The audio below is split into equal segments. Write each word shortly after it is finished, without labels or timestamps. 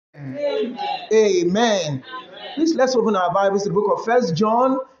Amen. Please let's open our Bibles to the book of 1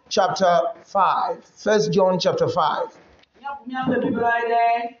 John chapter 5. 1 John chapter 5.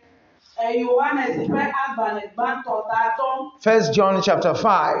 1 John chapter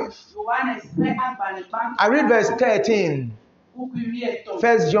 5. I read verse 13.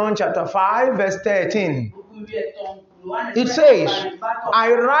 1 John chapter 5 verse 13. It says,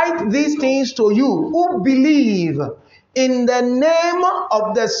 I write these things to you who believe in the name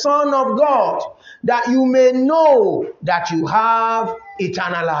of the Son of God, that you may know that you have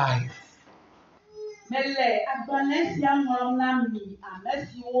eternal life.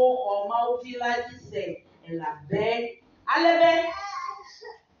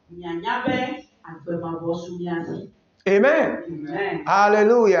 Amen. Amen.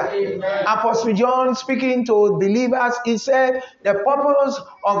 Hallelujah. Amen. Apostle John speaking to believers, he said the purpose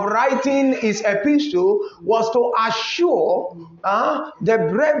of writing his epistle was to assure the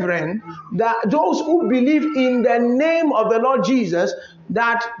brethren, that those who believe in the name of the Lord Jesus,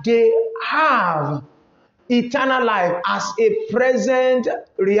 that they have eternal life as a present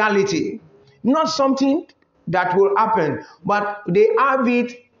reality. Not something that will happen, but they have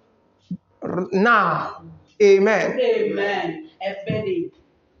it now. Amen. Amen.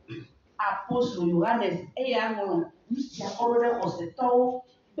 Apostle Johannes,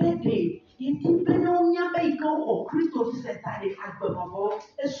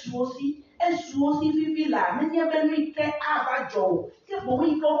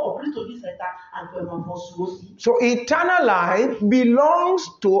 so eternal life belongs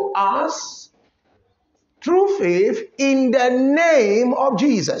to us through faith in the name of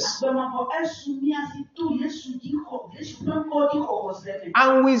Jesus.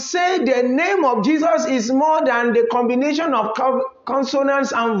 And we say the name of Jesus is more than the combination of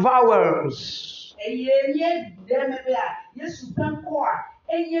consonants and vowels.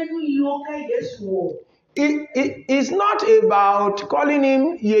 It's not about calling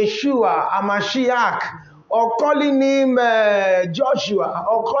him Yeshua, Amashiach, or calling him Joshua,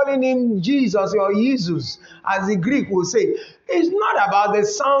 or calling him Jesus or Jesus, as the Greek will say. It's not about the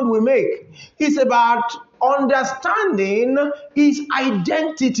sound we make. It's about understanding his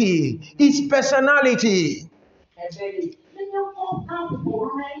identity, his personality.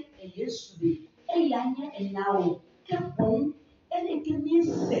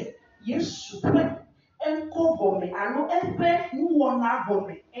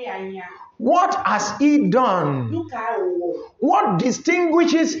 What has he done? What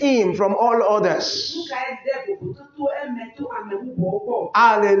distinguishes him from all others?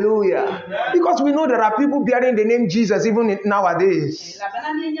 Hallelujah. Because we know there are people bearing the name Jesus even nowadays.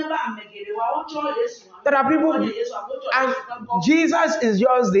 There are people, and Jesus is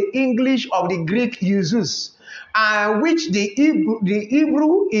just the English of the Greek Jesus, which the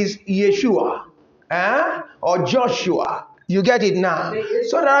Hebrew is Yeshua or Joshua. You get it now?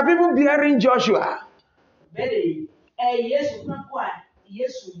 So there are people bearing Joshua. So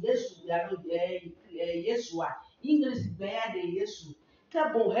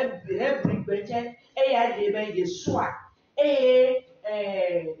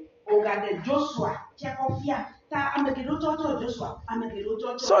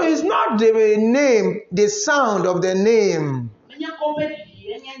it's not the name, the sound of the name.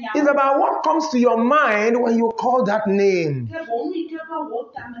 It's about what comes to your mind when you call that name.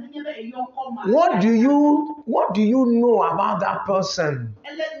 What do you know about that person?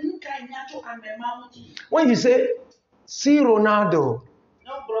 When you say, see Ronaldo,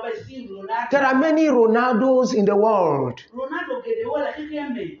 there are many Ronaldos in the world.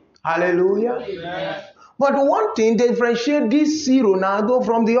 Hallelujah. Yeah. But one thing differentiates this C Ronaldo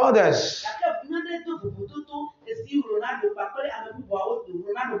from the others.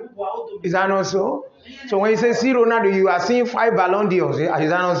 Is that not so? So when you say C Ronaldo, you are seeing 5 Ballon d'Ors. Is that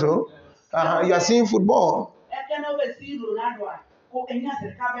not so? You are seeing football.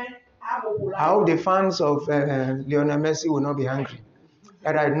 I hope the fans of Lionel Messi will not be angry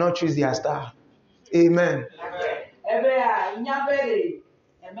that I did not choose their star. Amen.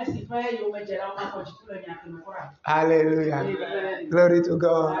 Hallelujah. Amen. Glory to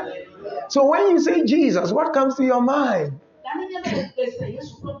God. Hallelujah. So when you say Jesus, what comes to your mind?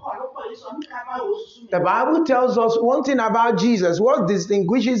 The Bible tells us one thing about Jesus, what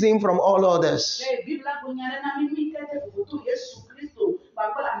distinguishes him from all others.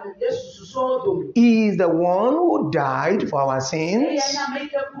 He is the one who died for our sins,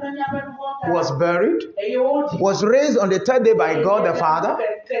 was buried, was raised on the third day by God the Father,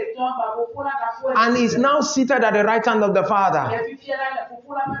 and is now seated at the right hand of the Father,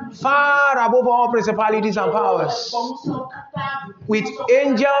 far above all principalities and powers, with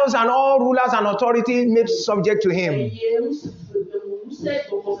angels and all rulers and authority made subject to him.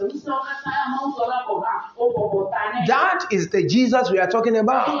 That is the Jesus we are talking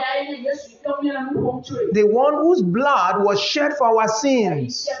about. The one whose blood was shed for our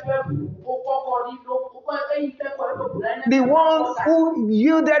sins. The one who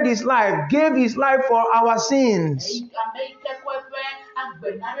yielded his life, gave his life for our sins.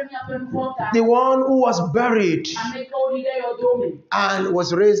 The one who was buried and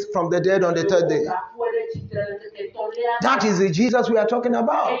was raised from the dead on the third day. That is the Jesus we are talking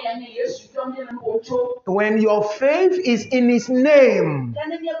about. When your faith is in his name,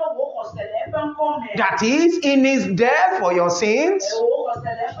 that is, in his death for your sins,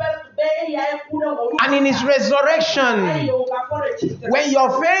 and in his resurrection, when your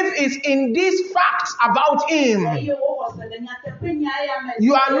faith is in these facts about him,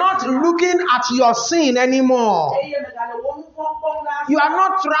 you are not looking at your sin anymore. You are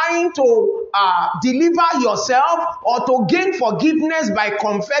not trying to deliver yourself or to gain forgiveness by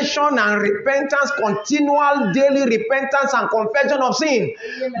confession and repentance, continual daily repentance and confession of sin.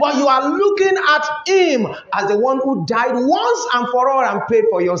 But you are looking at him as the one who died once and for all and paid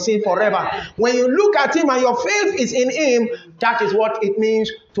for your sin forever. When you look at him and your faith is in him, that is what it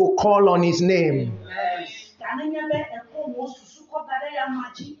means to call on his name.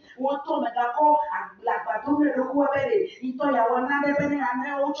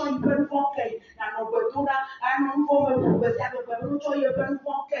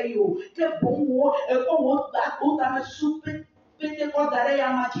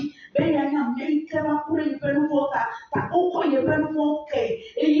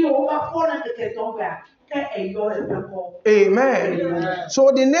 Amen.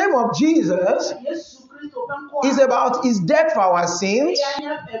 So the name of Jesus is about his death for our sins,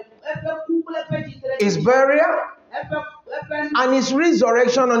 his burial, and his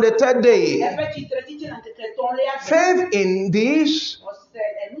resurrection on the third day. Faith in this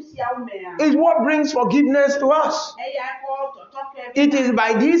is what brings forgiveness to us. It is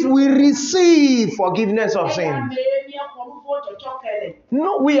by this we receive forgiveness of sins.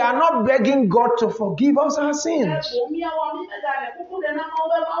 No, we are not begging God to forgive us our sins.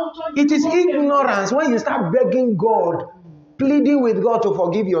 It is ignorance when you start begging God, pleading with God to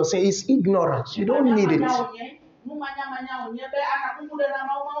forgive your sin. It's ignorance. You don't need it.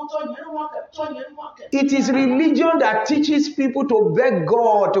 It is religion that teaches people to beg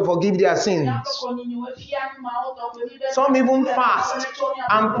God to forgive their sins. Some even fast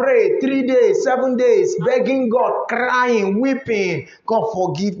and pray 3 days, 7 days, begging God, crying, weeping. God,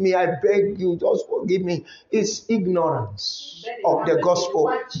 forgive me. I beg you, just forgive me. It's ignorance of the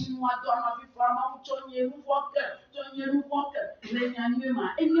gospel.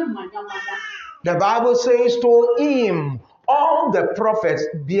 The Bible says to him, all the prophets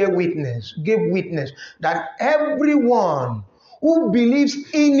bear witness, give witness that everyone who believes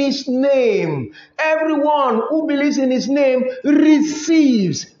in his name, everyone who believes in his name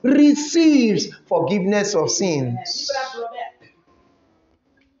receives forgiveness of sins.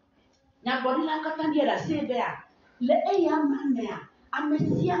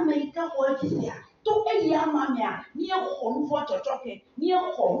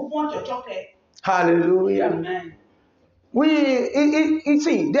 Hallelujah. Amen.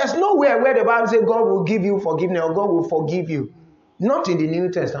 See, there's nowhere where the Bible says God will give you forgiveness or God will forgive you. Not in the New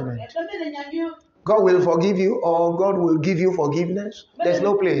Testament. God will forgive you or God will give you forgiveness. There's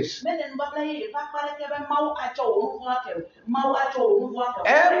no place.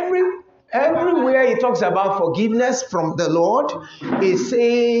 Everywhere he talks about forgiveness from the Lord, it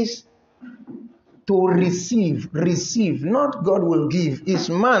says to receive, not God will give. It's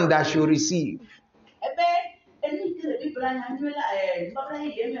man that should receive.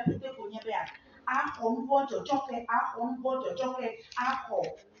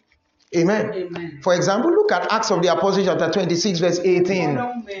 Amen. Amen. For example, look at Acts of the Apostles chapter 26 verse 18.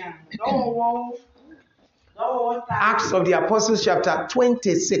 Acts of the Apostles chapter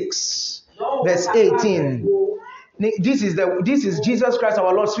 26 verse 18. This is Jesus Christ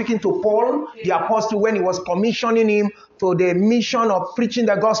our Lord speaking to Paul, the apostle, when he was commissioning him to the mission of preaching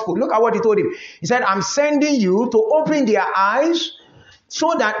the gospel. Look at what he told him. He said, I'm sending you to open their eyes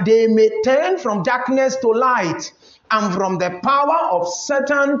so that they may turn from darkness to light and from the power of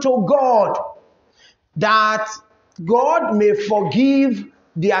Satan to God, that God may forgive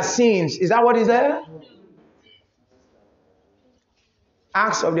their sins. Is that what is there?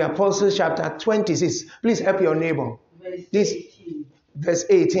 Acts of the Apostles chapter 26. Please help your neighbor. Verse This 18. verse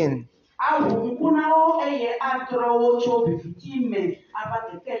 18.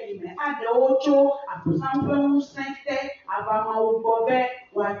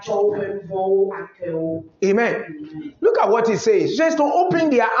 Amen. Look at what it says. Just to open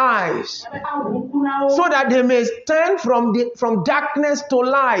their eyes so that they may turn from darkness to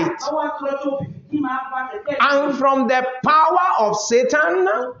light and from the power of Satan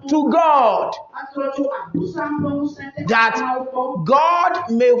to God, that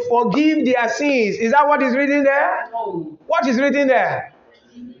God may forgive their sins. Is that what is written there? What is written there?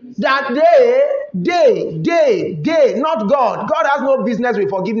 That they, not God. God has no business with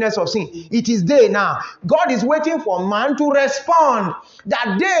forgiveness of sin. It is they now. God is waiting for man to respond,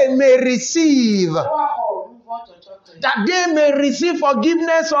 that they may receive. That they may receive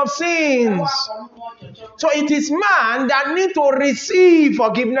forgiveness of sins. So it is man that need to receive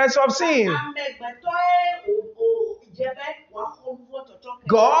forgiveness of sin.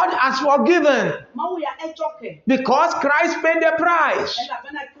 God has forgiven because Christ paid the price.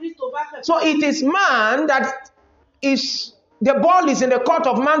 So it is man that is, the ball is in the court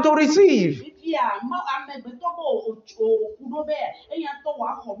of man to receive.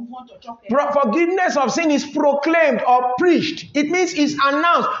 Forgiveness of sin is proclaimed or preached. It means it's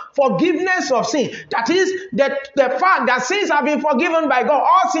announced. Forgiveness of sin. That is the fact that sins have been forgiven by God.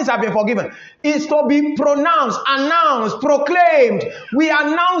 All sins have been forgiven. Is to be pronounced, announced, proclaimed. We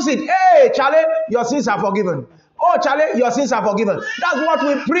announce it. Hey, Charlie, your sins are forgiven. Oh, Charlie, your sins are forgiven. That's what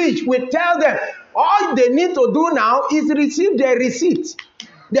we preach. We tell them. All they need to do now is receive their receipt.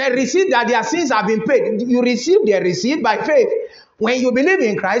 The receipt that their sins have been paid. You receive their receipt by faith. When you believe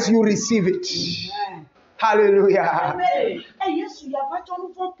in Christ, you receive it. Amen. Hallelujah.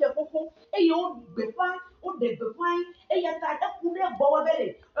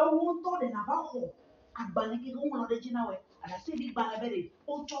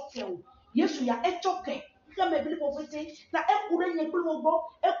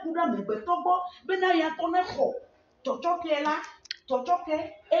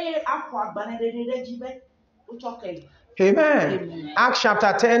 Amen. Amen. Acts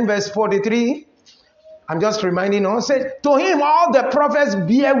chapter 10 verse 43. I'm just reminding us. Says, to him all the prophets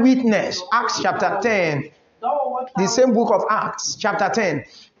bear witness. Acts chapter 10. The same book of Acts chapter 10.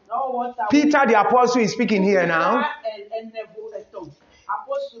 Peter the apostle is speaking here now.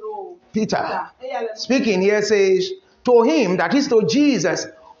 Peter speaking here says, to him, that is to Jesus,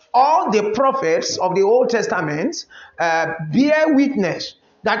 all the prophets of the Old Testament bear witness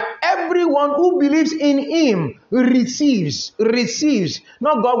that everyone who believes in him receives.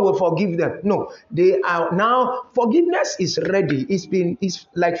 Not God will forgive them. No, they are now, forgiveness is ready. It's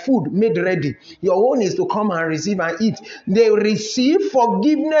like food made ready. Your own is to come and receive and eat. They receive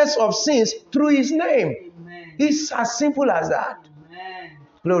forgiveness of sins through his name. Amen. It's as simple as that. Amen.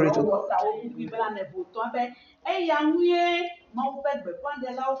 Glory to God.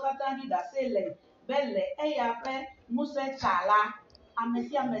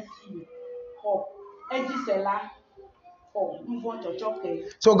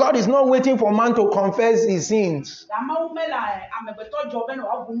 So God is not waiting for man to confess his sins.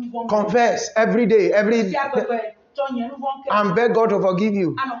 Confess every day, and beg God to forgive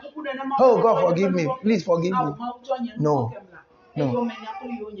you. Oh, God, forgive me. Please forgive me. No.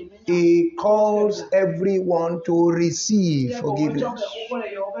 He calls everyone to receive forgiveness.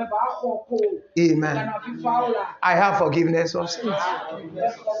 Amen. I have forgiveness of sins.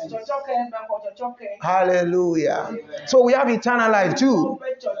 Hallelujah. So we have eternal life too.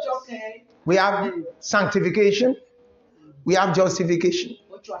 We have sanctification. We have justification.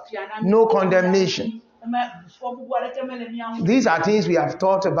 No condemnation. These are things we have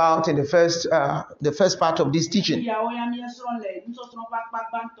thought about in the first part of this teaching.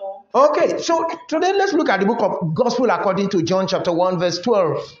 Okay, so today let's look at the book of Gospel according to John chapter 1 verse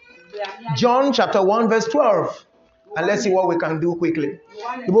 12. John chapter 1 verse 12. And let's see what we can do quickly.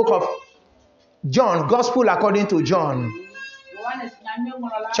 The book of John, Gospel according to John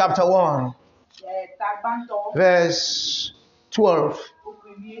chapter 1 verse 12.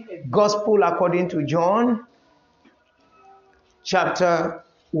 Gospel according to John chapter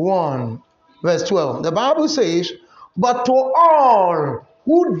 1 verse 12. The Bible says, but to all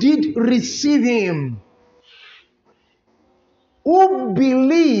who did receive him, who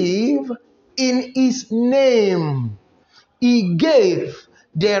believe in his name, he gave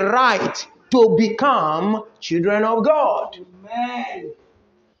the right to become children of God.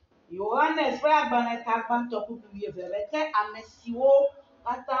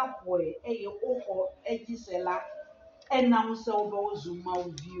 Kata kwe eye oko ejisela enam se obo zuma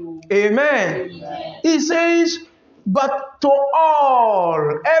view. Amen. He says, but to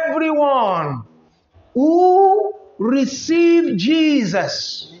all, everyone who receive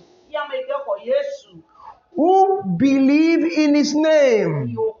Jesus, Ya meke ko Yesu. who believe in his name.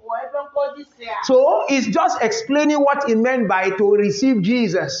 Yo ko ebe ko jisea. So it's just explaining what he meant by to receive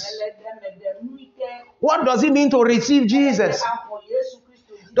Jesus. Ele dem nuike. What does it mean to receive Jesus? Ako Yesu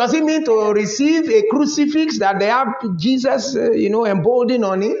Kristo. Does it mean to receive a crucifix that they have Jesus, emboldened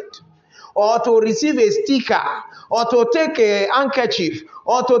on it? Or to receive a sticker? Or to take a handkerchief?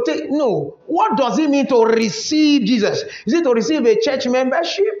 Or to take... No. What does it mean to receive Jesus? Is it to receive a church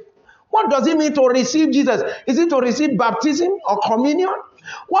membership? What does it mean to receive Jesus? Is it to receive baptism or communion?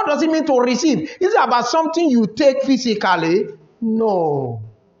 What does it mean to receive? Is it about something you take physically? No.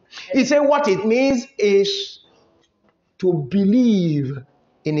 He said what it means is to believe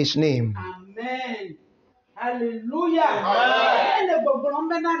in his name. Amen. Hallelujah. Ele gbogbo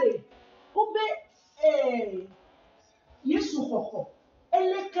menare. Ube Yesu koko.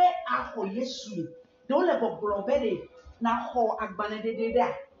 Eleke ako Yesu. Do le gbogbo bere na ho agbane dede da.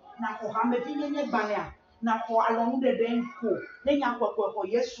 Na ho ha mefi nyenye gbane a. Na ho alonu dede nko. Ne nya kwekwe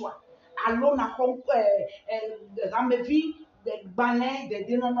Yesu a. Alo na ho ha mefi gbane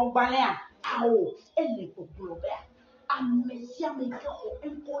dede no gbane a. Awo ele gbogbo be a. Amesia meke ho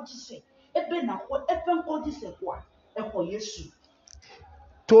enko jise. Ebe na ho ebe enko jise kwa. Eko Yesu.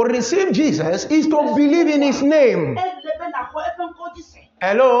 To receive Jesus is to believe in his name.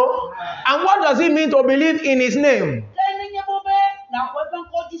 Hello? And what does it mean to believe in his name?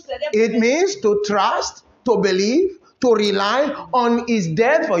 It means to trust, to believe, to rely on his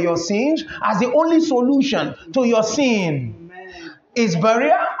death for your sins as the only solution to your sin. His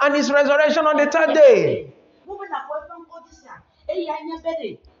burial and his resurrection on the third day.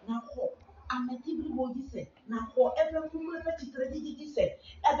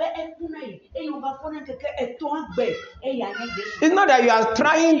 It's not that you are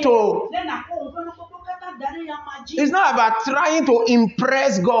trying to... It's not about trying to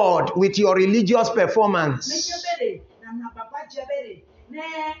impress God with your religious performance.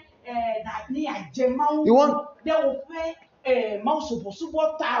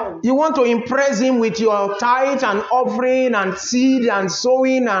 You want to impress him with your tithe and offering and seed and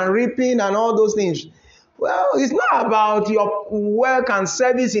sowing and reaping and all those things. Well, it's not about your work and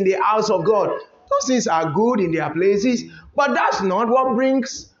service in the house of God. Those things are good in their places, but that's not what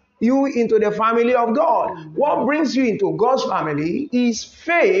brings you into the family of God. What brings you into God's family is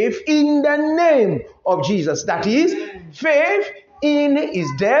faith in the name of Jesus. That is, faith in his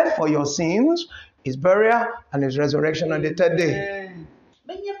death for your sins, his burial, and his resurrection on the third day.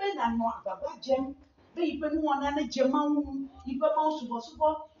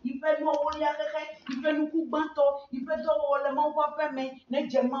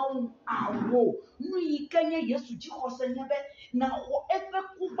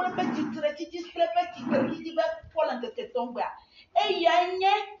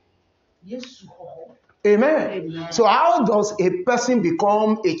 Amen. So how does a person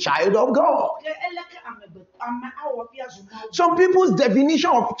become a child of God? Some people's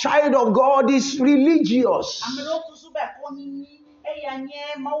definition of child of God is religious.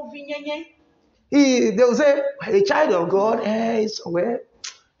 They will say, a child of God, well,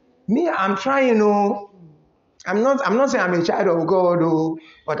 me, I'm trying, I'm not saying I'm a child of God,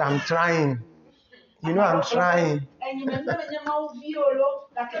 but I'm trying. I'm trying.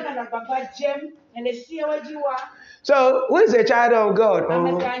 So, who is a child of God?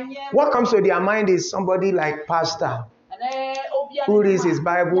 What comes to their mind is somebody like pastor, who reads his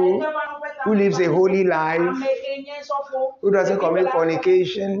Bible, who lives a holy life, who doesn't commit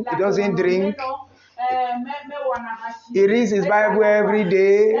fornication, he doesn't drink, he reads his Bible every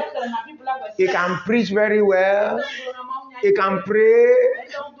day, he can preach very well, he can pray,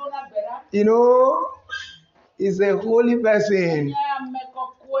 he's a holy person.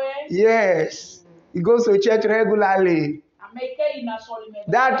 Yes, he goes to church regularly.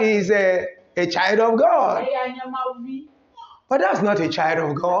 That is a child of God. But that's not a child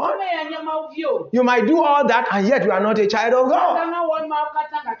of God. You might do all that and yet you are not a child of God.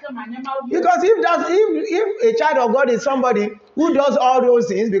 Because if a child of God is somebody who does all those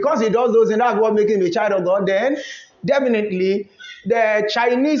things, because he does those things, that's what makes him a child of God, then definitely the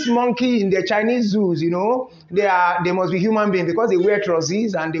Chinese monkey in the Chinese zoos, they must be human beings because they wear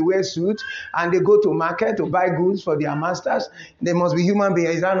trousers and they wear suits and they go to market to buy goods for their masters. They must be human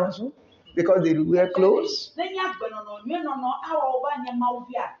beings. Is that not so? Because they wear clothes.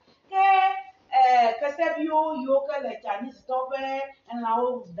 Kasebio, Yoka, like Chinese stopper, and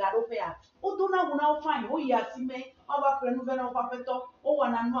now Garopea. O do not now find, oh, Yasime, over Prenuven of Papeto, oh,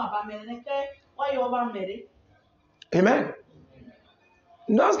 one and no about Meneke, why you over Mary? Amen.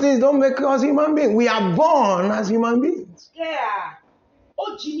 Those things don't make us human beings. We are born as human beings. Yeah.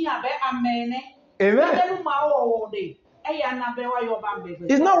 Oh, Jimmy, I bet a man. Amen. It's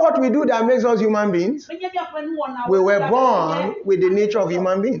It's not what we do that makes us human beings. We were born with the nature of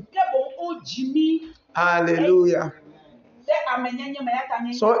human beings. Hallelujah.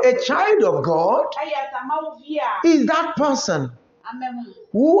 So a child of God is that person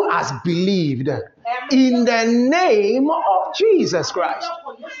who has believed in the name of Jesus Christ.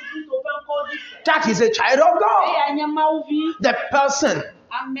 That is a child of God. The person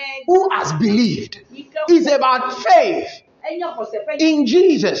who has believed is about faith in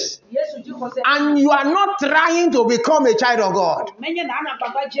Jesus. And you are not trying to become a child of God.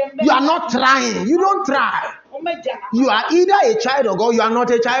 You are not trying. You don't try. You are either a child of God, you are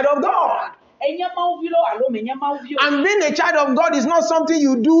not a child of God. And being a child of God is not something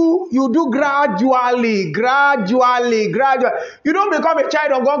you do gradually. You don't become a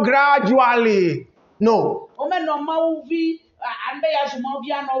child of God gradually. No.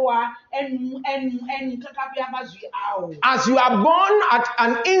 As you are born at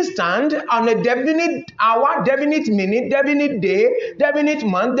an instant, on a definite hour, definite minute, definite day, definite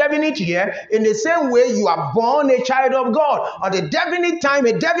month, definite year, in the same way you are born a child of God, at a definite time,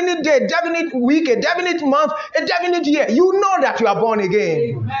 a definite day, definite week, a definite month, a definite year. You know that you are born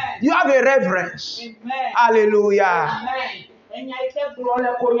again. Amen. You have a reverence. Amen. Hallelujah. Amen. Enya ite glole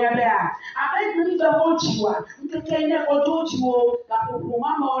konya bea abeguni be mochiwa nkeke ne otochiwo ka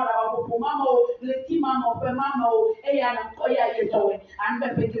popoma mo ra popoma mo leti mama pe mama o eya na koya yetowe an be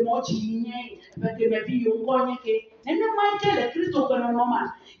peke mochi nye peke me bi yo konye ke ene maike le Kristo kono no ma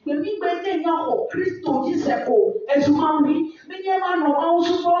pe mi gbe te nya ko Kristo jiseko ezumawi menye ma no ma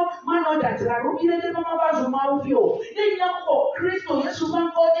usufo ma no datira ro bi le mama ba zumawi o ne nya ko Kristo yesu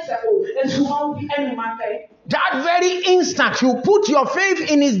man ko jiseko ezumawi ene makai. That very instant you put your faith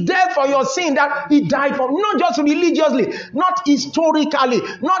in his death for your sin, that he died for, not just religiously, not historically,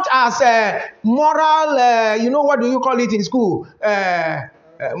 not as a moral, you know, what do you call it in school?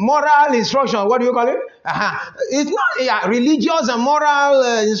 Moral instruction, what do you call it? It's not religious and moral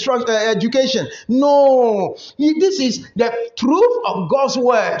education. No, this is the truth of God's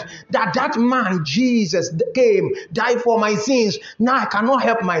word, that man Jesus came, died for my sins. Now I cannot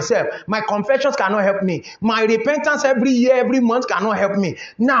help myself. My confessions cannot help me. My repentance every year, every month cannot help me.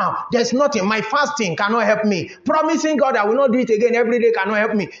 Now there's nothing. My fasting cannot help me. Promising God I will not do it again every day cannot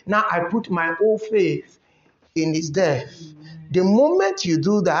help me. Now I put my whole faith in his death. The moment you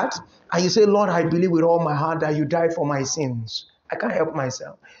do that, and you say, Lord, I believe with all my heart that you died for my sins. I can't help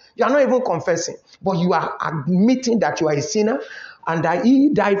myself. You are not even confessing, but you are admitting that you are a sinner and that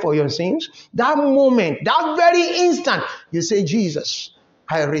he died for your sins. That moment, that very instant, you say, Jesus,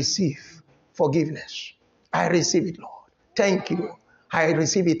 I receive forgiveness. I receive it, Lord. Thank you. I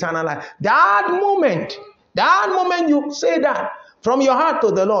receive eternal life. That moment you say that from your heart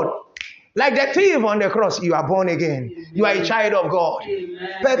to the Lord, like the thief on the cross, you are born again. Amen. You are a child of God.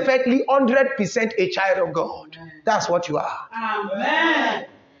 Amen. Perfectly 100% a child of God. Amen. That's what you are. Amen.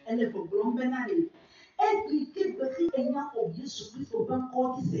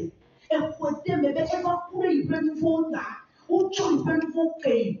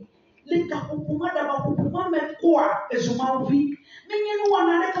 Leta kupuma da kupuma mekwa ezumavi menyenu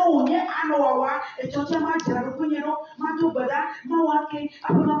wanaleka onye anowawa echocha majira kunyero matobada mawake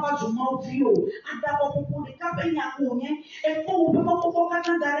abana bazumavi o adabo kupuli kabenya onye eko upema koko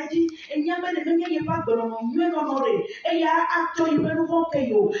kata dareji enyame ne menye yepa gboro nywe no nore eya acto ibenu konke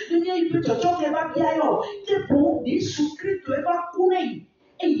yo menye ipecho choke ba biayo tepo Yesu Kristo eba kunei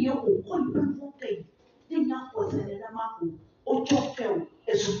eye okko ibenu konke enya kwesele na mako ochoke.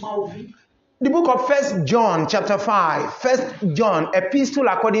 The book of 1 John chapter 5. 1 John, epistle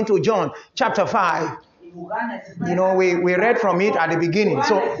according to John chapter 5. You know, we read from it at the beginning.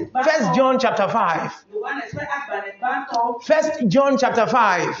 So 1 John chapter 5. 1 John chapter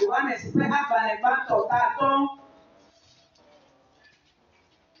 5.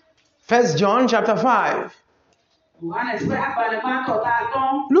 1 John chapter 5.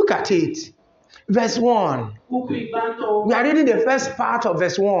 Look at it. Verse 1. We are reading the first part of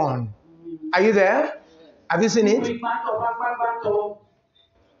verse 1. Are you there? Have you seen it?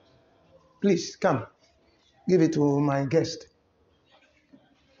 Please, come. Give it to my guest.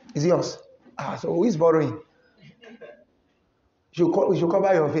 Is it yours? So who is borrowing? You should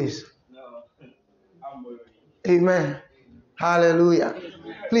cover your face. No, I'm borrowing. Amen. Hallelujah.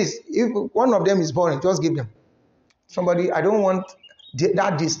 Please, if one of them is boring, just give them. Somebody, I don't want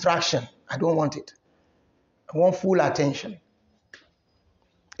that distraction. I don't want it. I want full attention.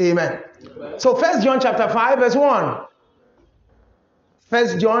 Amen. So 1 John chapter 5 verse 1.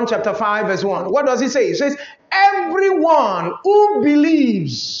 1 John chapter 5 verse 1. What does it say? It says, everyone who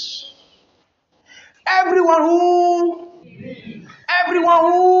believes, everyone who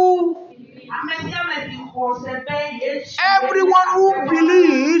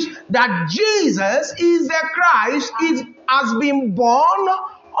believes that Jesus is the Christ has been born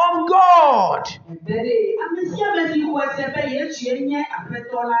of God.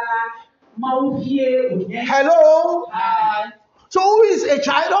 Hello? So who is a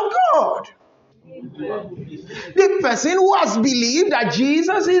child of God? The person who has believed that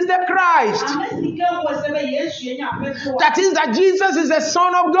Jesus is the Christ. That is, that Jesus is the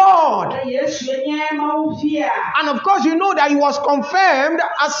Son of God. And of course, you know that he was confirmed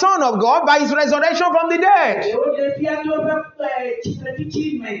as Son of God by his resurrection from the dead.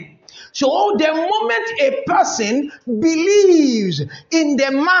 So the moment a person believes in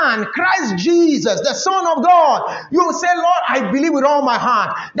the man, Christ Jesus, the Son of God, you say, Lord, I believe with all my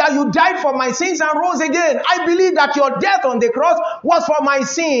heart that you died for my sins and rose again. I believe that your death on the cross was for my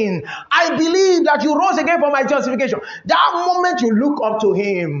sin. I believe that you rose again for my justification. That moment you look up to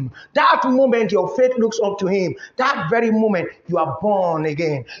him. That moment your faith looks up to him. That very moment you are born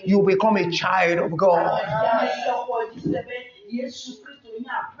again. You become a child of God.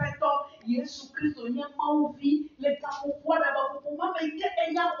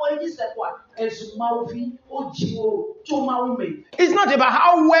 It's not about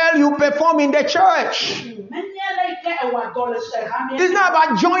how well you perform in the church. It's not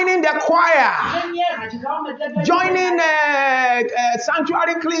about joining the choir, joining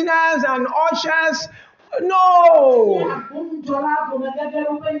sanctuary cleaners and ushers. No.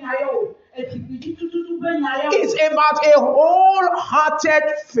 It's about a wholehearted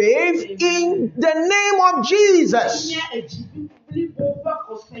faith in the name of Jesus.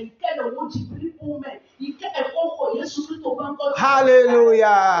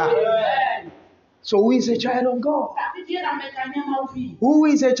 Hallelujah. So who is a child of God? Who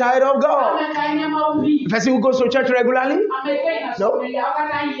is a child of God? The person who goes to church regularly? No.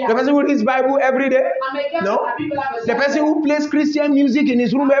 The person who reads Bible every day? No. The person who plays Christian music in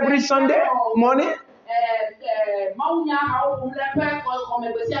his room every Sunday morning?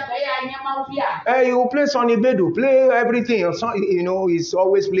 You play Sonny Bedu, play everything. You know, he's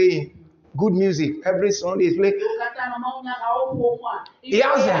always playing good music. Every Sunday he's playing.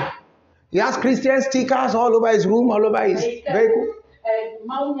 He has Christian stickers all over his room, all over his vehicle.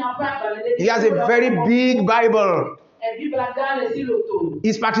 He has a very big Bible.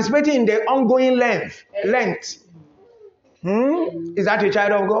 He's participating in the ongoing Lent. Is that a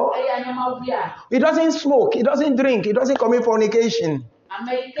child of God? He doesn't smoke, he doesn't drink, he doesn't commit fornication.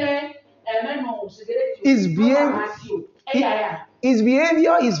 His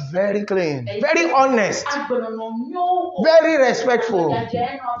behavior is very clean, very honest, very respectful,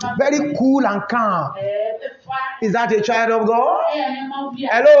 very cool and calm. Is that a child of God?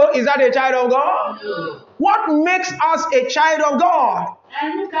 Hello, is that a child of God? What makes us a child of God?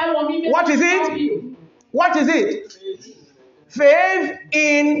 What is it? What is it? Faith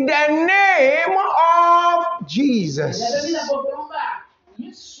in the name of Jesus.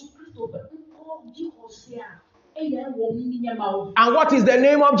 And what is the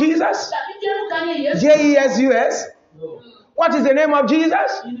name of Jesus? Jesus. What is the name of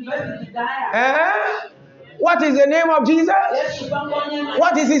Jesus? What is the name of Jesus?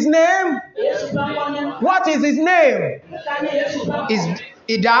 What is his name? What is his name?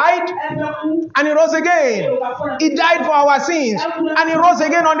 He died and he rose again. He died for our sins and he rose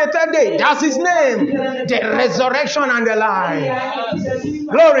again on the third day. That's his name. The resurrection and the life.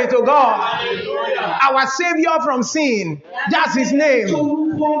 Glory to God. Our Savior from sin. That's his name.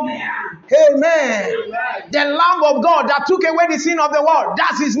 Amen. The Lamb of God that took away the sin of the world.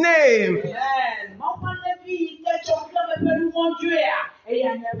 That's his name.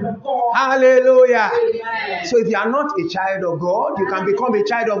 Hallelujah. So if you are not a child of God, you can become a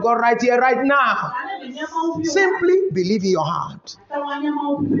child of God right here, right now. Simply believe in your heart.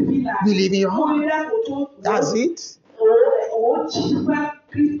 Believe in your heart. That's it.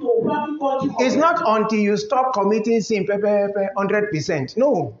 It's not until you stop committing sin 100%.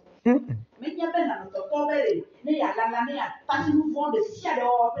 No.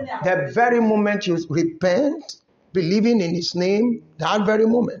 The very moment you repent, believing in his name, that very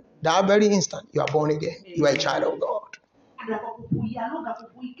moment, that very instant, you are born again. You are a child of God.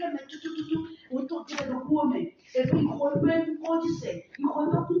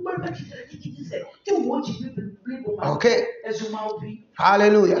 Okay.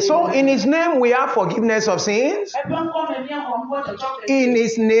 Hallelujah. So in his name we have forgiveness of sins. In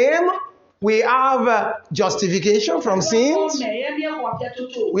his name we have justification from sins.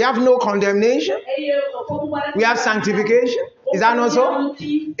 We have no condemnation. We have sanctification. Is that not so?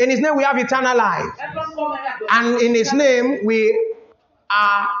 In his name we have eternal life. And in his name we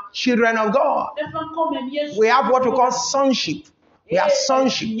are children of God. We have what we call sonship. We have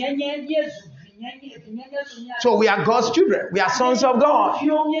sonship. So we are God's children. We are sons of God.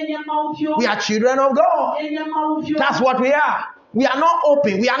 We are children of God. That's what we are. We are not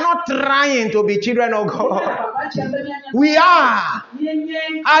open. We are not trying to be children of God. We are.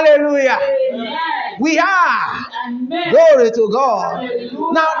 Hallelujah. We are. Glory to God.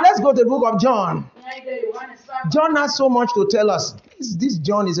 Now let's go to the book of John. John has so much to tell us. This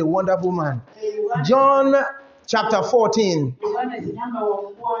John is a wonderful man. John chapter 14. We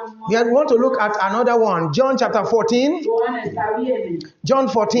want to look at another one. John chapter 14. John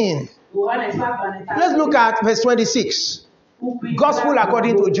 14. Let's look at verse 26. Gospel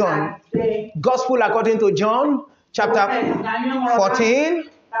according to John. Gospel according to John chapter 14.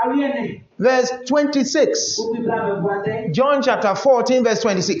 Verse 26. John chapter 14 verse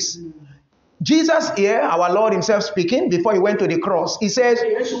 26. Jesus here, our Lord himself speaking, before he went to the cross, he says,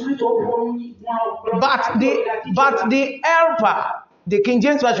 but the helper, the King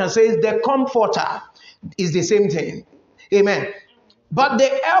James Version says, the comforter is the same thing. Amen. But the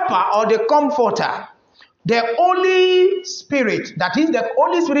helper or the comforter, the Holy Spirit, that is, the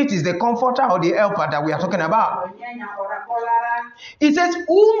Holy Spirit is the comforter or the helper that we are talking about. It says,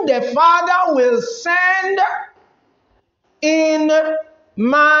 whom the Father will send in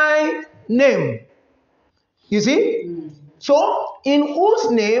my name. You see? So, in whose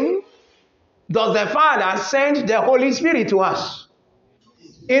name does the Father send the Holy Spirit to us?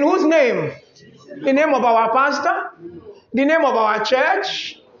 In whose name? The name of our pastor? The name of our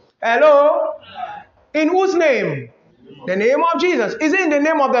church? Hello? In whose name? The name of Jesus. Is it in the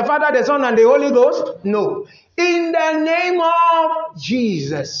name of the Father, the Son, and the Holy Ghost? No. In the name of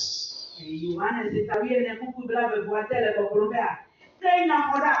Jesus.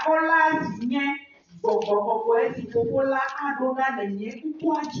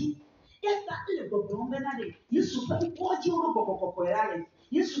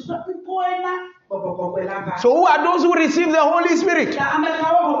 So who are those who receive the Holy Spirit?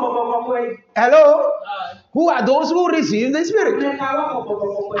 Hello? Who are those who receive the Spirit?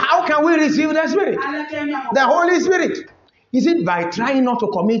 How can we receive the Spirit? The Holy Spirit. Is it by trying not to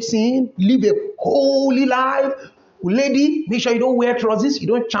commit sin, live a holy life? Lady, make sure you don't wear trousers, you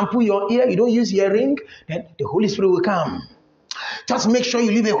don't shampoo your ear, you don't use earring, then the Holy Spirit will come. Just make sure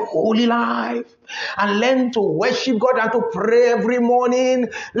you live a holy life and learn to worship God and to pray every morning.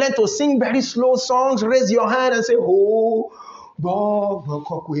 Learn to sing very slow songs. Raise your hand and say, oh,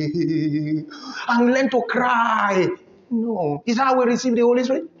 and learn to cry. No. Is that how we receive the Holy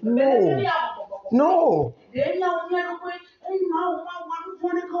Spirit? No. No.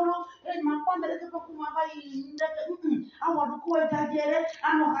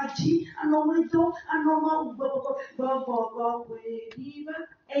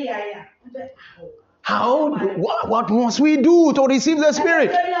 What must we do to receive the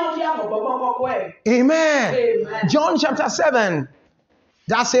Spirit? Amen. John chapter 7.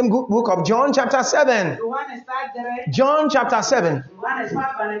 That same book of John chapter 7. John chapter 7.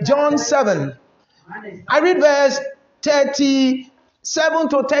 John 7. I read verse 37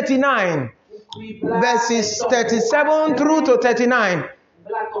 to 39. Verses 37 through to 39.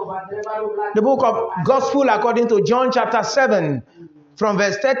 The book of Gospel according to John chapter 7. From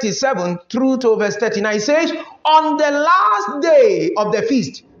verse 37 through to verse 39. It says, on the last day of the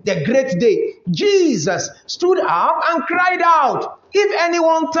feast, the great day, Jesus stood up and cried out, if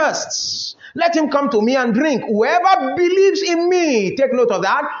anyone thirsts, let him come to me and drink. Whoever believes in me, take note of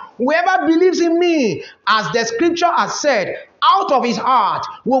that, whoever believes in me, as the scripture has said, out of his heart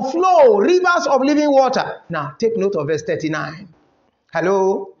will flow rivers of living water. Now, take note of verse 39.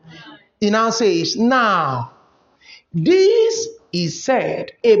 Hello? It now says, now, this is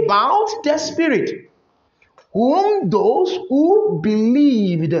said about the Spirit, whom those who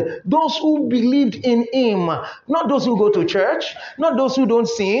believed in him, not those who go to church, not those who don't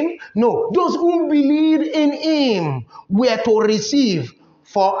sin, no, those who believed in him were to receive.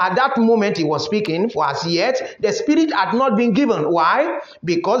 For at that moment he was speaking, for as yet the Spirit had not been given. Why?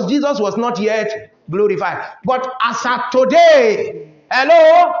 Because Jesus was not yet glorified. But as at today,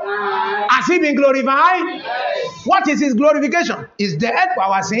 hello? Has he been glorified? Yes. What is his glorification? His death for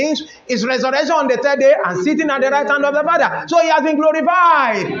our sins, his resurrection on the third day, and sitting at the right hand of the Father. So he has been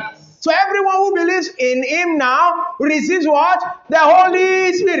glorified. Yes. So everyone who believes in him now receives what? The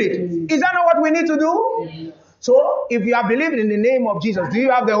Holy Spirit. Is that not what we need to do? So if you are believing in the name of Jesus, do you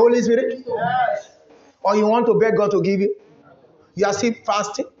have the Holy Spirit? Or you want to beg God to give you? You are still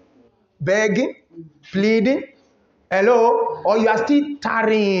fasting, begging, pleading. Hello? Or you are still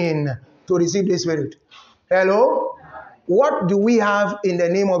tarrying to receive the Spirit. Hello? What do we have in the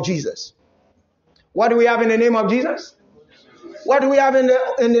name of Jesus? What do we have in the name of Jesus? What do we have in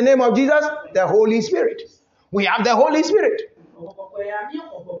the name of Jesus? The Holy Spirit. We have the Holy Spirit.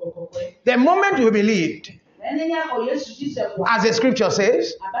 The moment we believed, as the scripture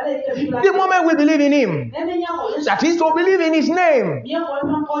says, the moment we believe in him, that is to believe in his name,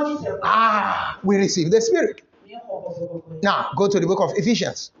 we receive the Spirit. Now, go to the book of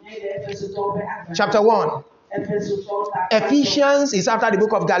Ephesians. Chapter 1. Ephesians is after the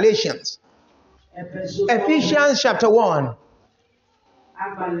book of Galatians. Ephesians chapter 1.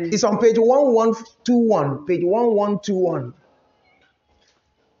 It's on page 1121. Page 1121.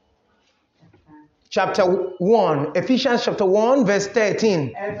 Chapter 1. Ephesians chapter 1 verse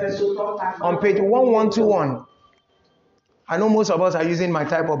 13. On page 1121. I know most of us are using my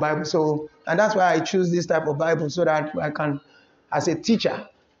type of Bible, and that's why I choose this type of Bible, so that I can, as a teacher,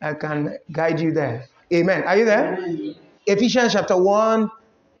 I can guide you there. Amen. Are you there? Amen. Ephesians chapter 1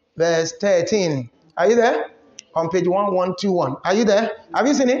 verse 13. Are you there? On page 1121. Are you there? Have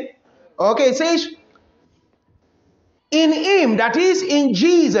you seen it? Okay, it says, in him, that is in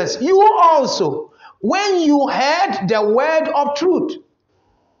Jesus, you also, when you heard the word of truth,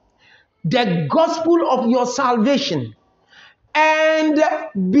 the gospel of your salvation, and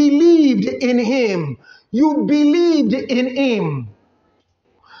believed in him, you believed in him,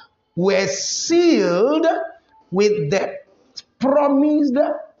 were sealed with the promised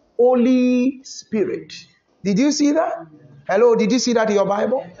Holy Spirit. Did you see that? Hello, did you see that in your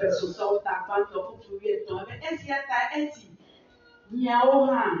Bible?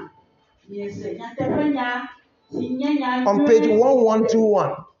 On page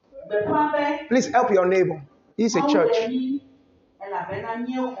 1121. Please help your neighbor. He's a church.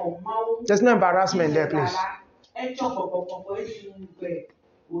 There's no embarrassment there, please.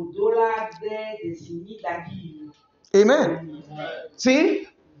 Amen. See,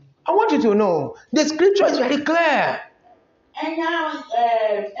 I want you to know the scripture is very clear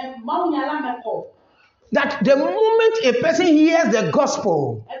that the moment a person hears the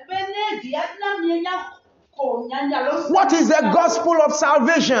gospel, what is the gospel of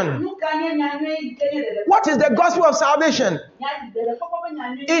salvation? What is the gospel of salvation?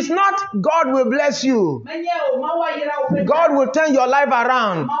 It's not God will bless you. God will turn your life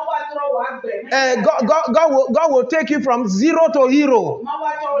around. God will take you from zero to hero.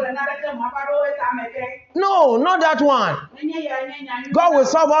 No, not that one. God will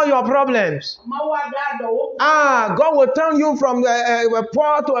solve all your problems. God will turn you from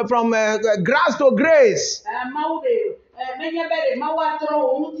poor to grass to grace.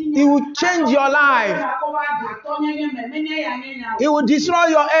 He will change your life. He will destroy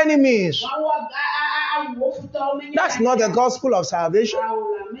your enemies. That's not the gospel of salvation.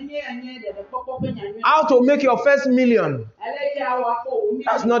 How to make your first million.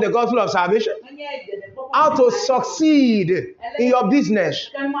 That's not the gospel of salvation. How to succeed in your business.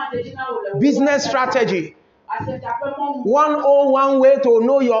 Business strategy. 101 way to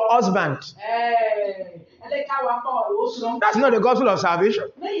know your husband. That's not the gospel of salvation.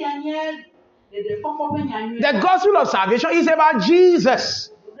 The gospel of salvation is about Jesus.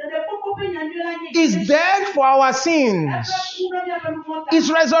 Is dead for our sins. Is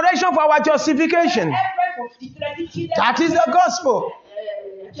resurrection for our justification. That is the gospel.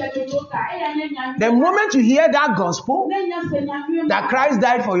 The moment you hear that gospel, that Christ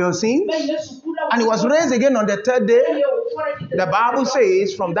died for your sins, and he was raised again on the third day, the Bible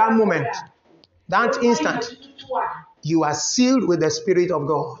says from that moment, that instant, you are sealed with the Spirit of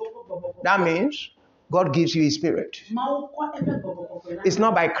God. That means God gives you his Spirit. It's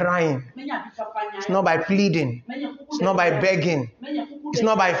not by crying. It's not by pleading. It's not by begging. It's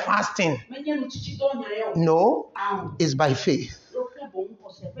not by fasting. No, it's by faith.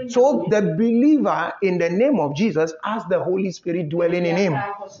 So the believer in the name of Jesus has the Holy Spirit dwelling in him.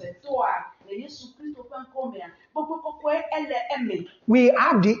 We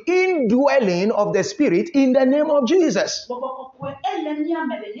have the indwelling of the Spirit in the name of Jesus.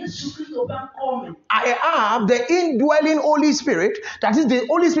 I have the indwelling Holy Spirit, that is the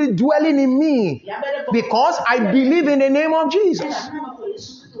Holy Spirit dwelling in me, because I believe in the name of Jesus.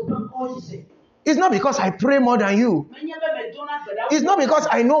 It's not because I pray more than you. It's not because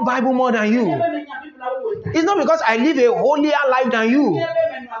I know Bible more than you. It's not because I live a holier life than you.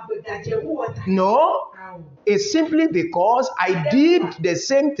 No, it's simply because I did the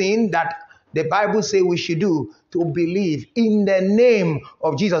same thing that the Bible says we should do, to believe in the name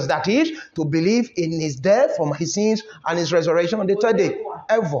of Jesus. That is, to believe in his death for my sins and his resurrection on the third day.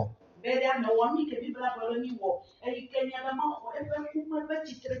 Ever.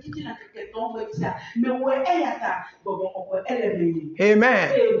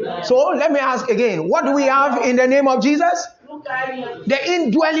 Amen. So let me ask again, what do we have in the name of Jesus? The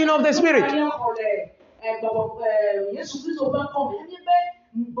indwelling of the Spirit.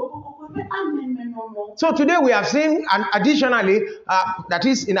 So today we have seen, and additionally, that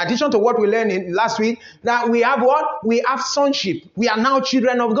is in addition to what we learned in last week, that we have what? We have sonship. We are now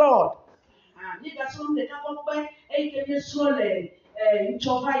children of God.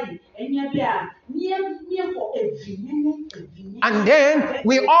 And then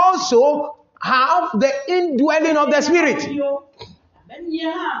we also have the indwelling of the Spirit.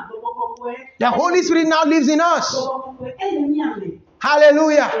 The Holy Spirit now lives in us.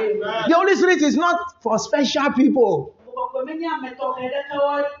 Hallelujah. Amen. The Holy Spirit is not for special people.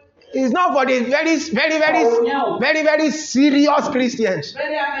 It's not for the very serious Christians.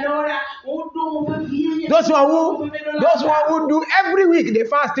 Those who do every week, they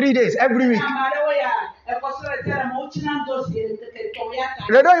fast 3 days every week.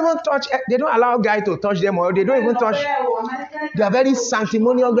 They don't even touch, they don't allow guys to touch them, or they don't even touch. They are very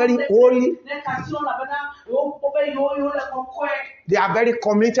sanctimonious, very holy. They are very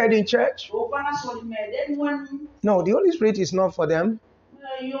committed in church. No, the Holy Spirit is not for them.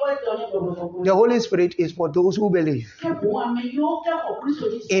 The Holy Spirit is for those who believe in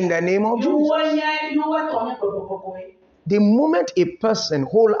the name of Jesus. The moment a person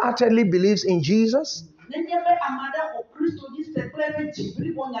wholeheartedly believes in Jesus,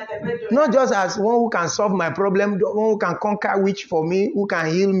 not just as one who can solve my problem, one who can conquer witch for me, who can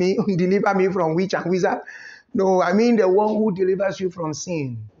heal me, deliver me from witch and wizard. No, I mean the one who delivers you from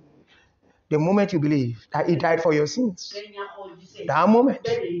sin. The moment you believe that he died for your sins, that moment,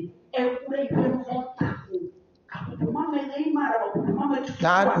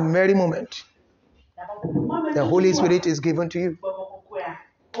 that very moment, the Holy Spirit is given to you.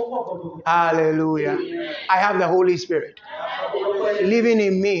 Hallelujah. I have the Holy Spirit living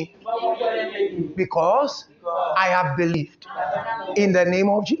in me because I have believed in the name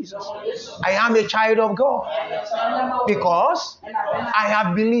of Jesus. I am a child of God because I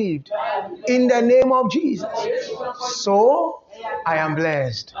have believed in the name of Jesus. So I am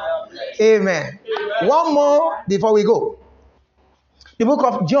blessed. Amen. One more before we go. The book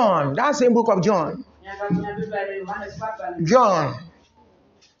of John, that same book of John. John.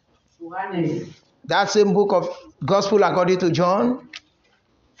 That same book of Gospel according to John.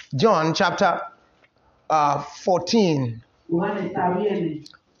 John chapter 14.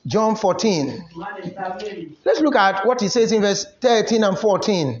 John 14. Let's look at what he says in verse 13 and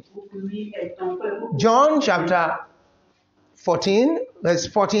 14. John chapter 14, verse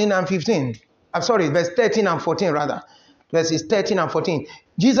 14 and 15. I'm sorry, verse 13 and 14 rather. Verses 13 and 14.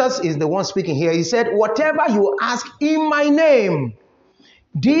 Jesus is the one speaking here. He said, whatever you ask in my name,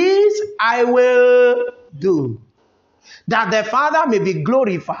 this I will do, that the Father may be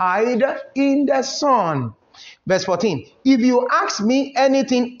glorified in the Son. Verse 14, if you ask me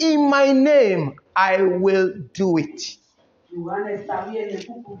anything in my name, I will do it.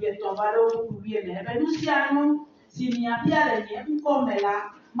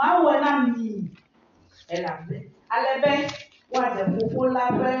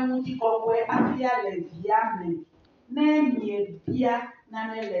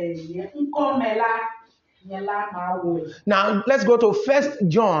 Now let's go to First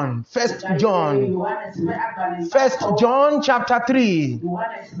John chapter 3. First John chapter 3.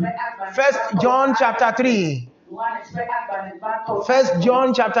 First John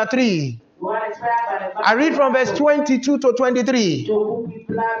chapter 3. I read from verse 22 to 23.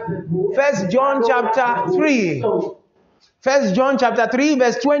 First John chapter 3. First John chapter 3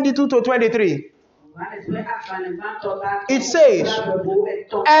 verse 22 to 23. It says,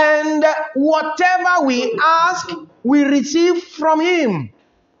 and whatever we ask, we receive from him.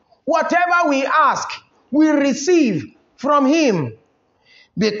 Whatever we ask, we receive from him.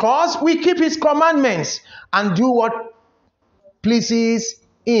 Because we keep his commandments and do what pleases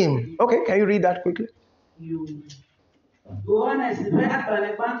him. Okay, can you read that quickly?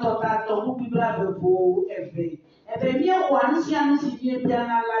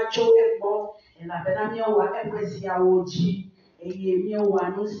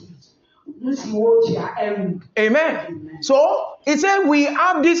 Amen. So it said we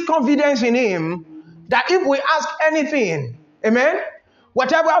have this confidence in him that if we ask anything, amen,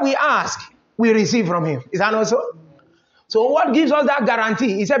 whatever we ask, we receive from him. Is that not so? So what gives us that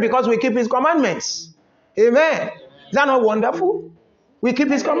guarantee? He said, because we keep his commandments. Amen. Is that not wonderful? We keep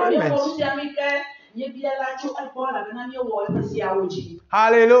his commandments.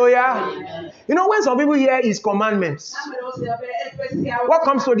 Hallelujah. You know, when some people hear his commandments, what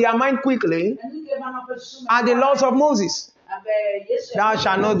comes to their mind quickly are the laws of Moses. Thou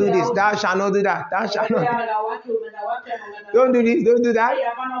shalt not do this, thou shalt not do that, thou shalt not. Don't do this, don't do that.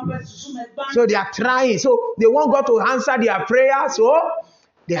 So they are trying. So they want God to answer their prayer. So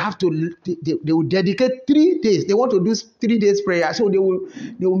they have to, they will dedicate 3 days. They want to do 3 days prayer. So they will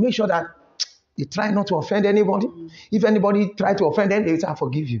make sure that they try not to offend anybody. If anybody try to offend them, they will say, I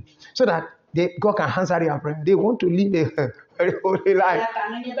forgive you. So that God can answer their prayer. They want to live a very holy life.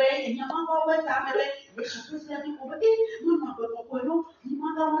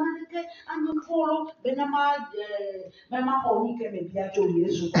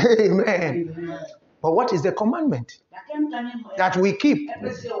 Amen. But what is the commandment that we keep,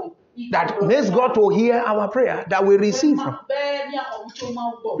 that makes God to hear our prayer, that we receive from?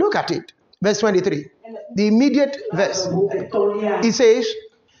 Look at it. Verse 23. The immediate verse. It says,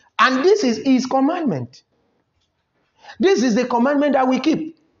 and this is his commandment. This is the commandment that we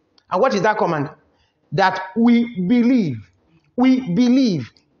keep. And what is that commandment? That we believe. We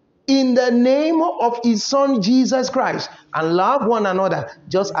believe in the name of his son Jesus Christ and love one another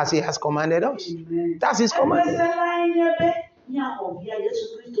just as he has commanded us. That's his commandment.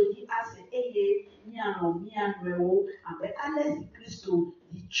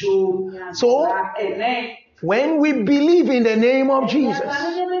 So, when we believe in the name of Jesus,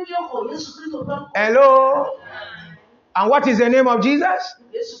 hello, and what is the name of Jesus?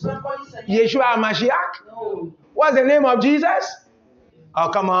 Yeshua Mashiach. What's the name of Jesus? Oh,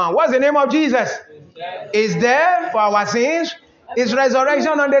 come on. What's the name of Jesus? Is there for our sins. His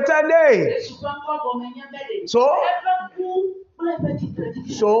resurrection on the 3rd day.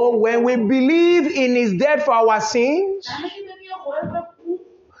 So when we believe in his death for our sins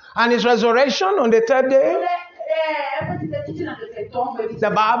and his resurrection on the 3rd day,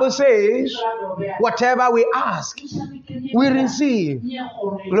 the Bible says, whatever we ask, we receive.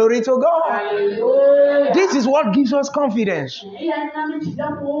 Glory to God. This is what gives us confidence.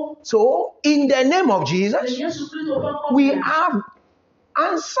 So, in the name of Jesus, we have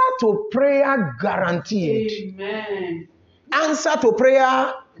answer to prayer guaranteed. Amen. Answer to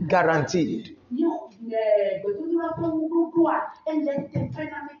prayer guaranteed.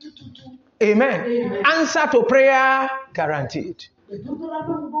 Amen. Amen. Answer to prayer guaranteed.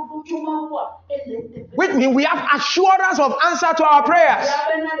 Which means we have assurance of answer to our prayers.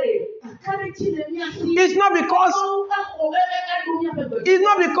 It's not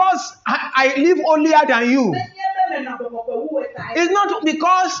because I live holier than you. It's not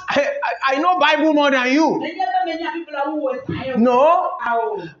because I know Bible more than you. No.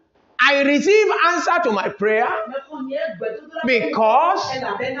 I receive answer to my prayer because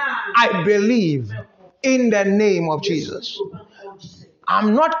I believe in the name of Jesus.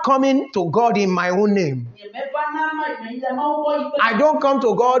 I'm not coming to God in my own name. I don't come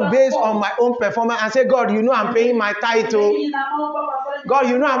to God based on my own performance and say, God, you know I'm paying my title. God,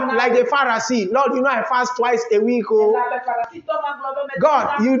 you know I'm like the Pharisee. Lord, you know I fast twice a week. Oh.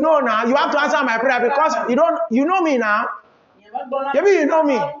 God, you know now. You have to answer my prayer because you know me now. Maybe you know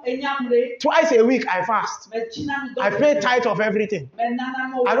me. Twice a week I fast. I pay tithe of everything.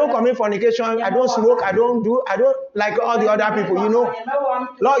 I don't commit fornication. I don't smoke. I don't like all the other people. You know,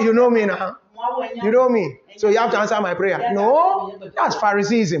 Lord, you know me now. You know me. So you have to answer my prayer. No, that's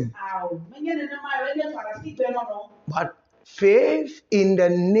Phariseeism. But faith in the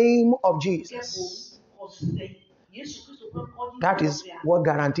name of Jesus. That is what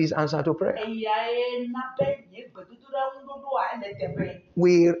guarantees answer to prayer.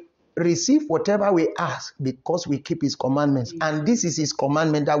 We receive whatever we ask because we keep his commandments. And this is his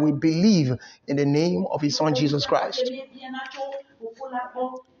commandment, that we believe in the name of his son Jesus Christ.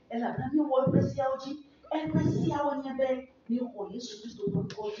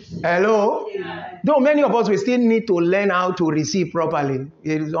 Hello? Though many of us, we still need to learn how to receive properly.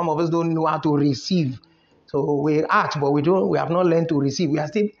 Some of us don't know how to receive. So we ask, but we have not learned to receive.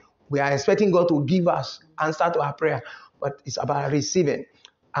 We are expecting God to give us answer to our prayer, but it's about receiving.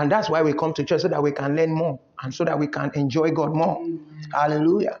 And that's why we come to church, so that we can learn more and so that we can enjoy God more. Amen.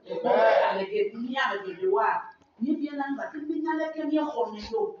 Hallelujah.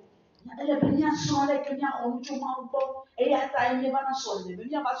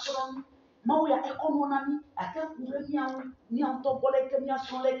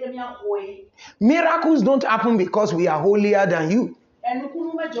 Miracles don't happen because we are holier than you.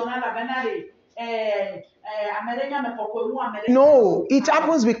 No, it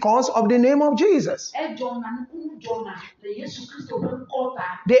happens because of the name of Jesus.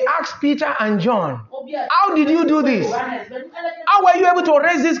 They asked Peter and John, how did you do this? How were you able to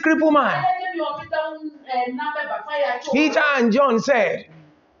raise this crippled man? Peter and John said,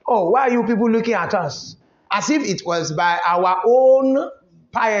 oh, why are you people looking at us? As if it was by our own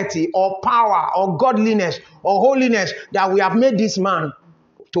piety or power or godliness or holiness that we have made this man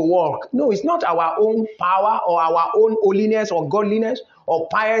to walk. No, it's not our own power or our own holiness or godliness or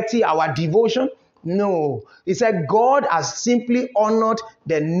piety, our devotion. No, he said God has simply honored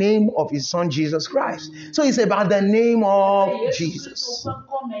the name of his son Jesus Christ. So it's about the name of Jesus.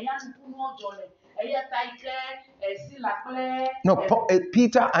 No,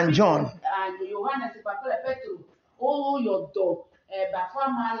 Peter and John.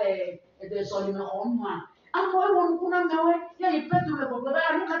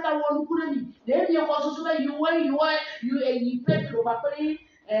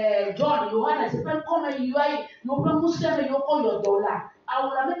 John, Johannes, pen come you pen museme yo ko yo dola.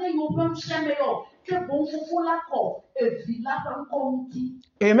 Awura mene yo pen museme yo ke bon fufu la ko e villa pen konti.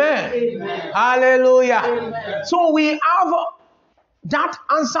 Amen. Amen. Hallelujah. Amen. So we have that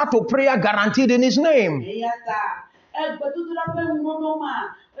answer to prayer guaranteed in his name.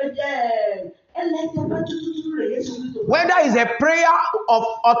 Whether it's a prayer of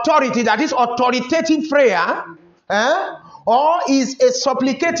authority, that is authoritative prayer, or is a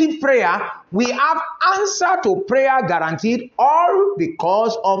supplicative prayer, we have answer to prayer guaranteed, all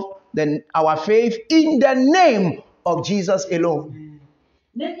because of our faith in the name of Jesus alone.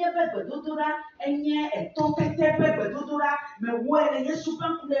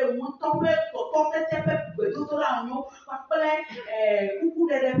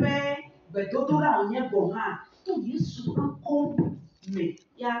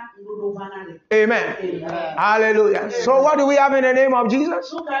 Amen. Amen. Hallelujah. So what do we have in the name of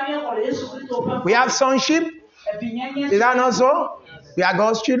Jesus? We have sonship. Is that not so? We are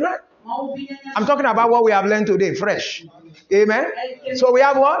God's children. I'm talking about what we have learned today, fresh. Amen. So we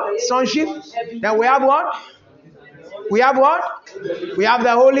have what? Sonship. Then we have what? We have what? We have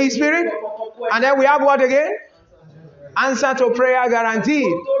the Holy Spirit. And then we have what again? Answer to prayer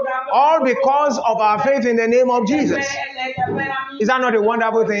guaranteed. All because of our faith in the name of Jesus. Is that not a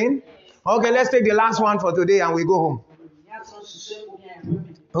wonderful thing? Okay, let's take the last one for today and we go home.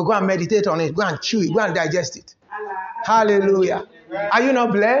 We'll go and meditate on it. Go and chew it. Go and digest it. Hallelujah. Are you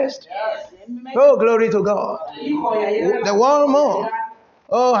not blessed? Oh, glory to God. The one more.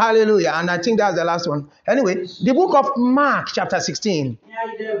 Oh, hallelujah. And I think that's the last one. Anyway, the book of Mark chapter 16.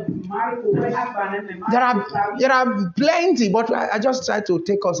 There are plenty, but I just try to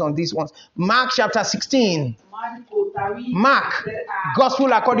take us on these ones. Mark chapter 16. Mark.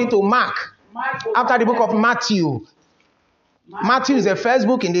 Gospel according to Mark. After the book of Matthew. Matthew is the first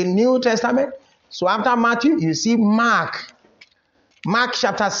book in the New Testament. So after Matthew, you see Mark. Mark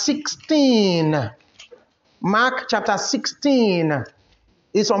chapter 16. Mark chapter 16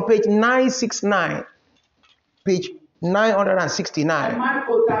 is on page 969. Page 969.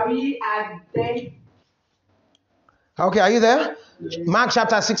 Okay, are you there? Mark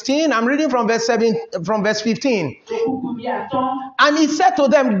chapter 16. I'm reading from verse 15. And he said to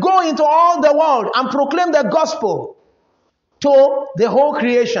them, go into all the world and proclaim the gospel to the whole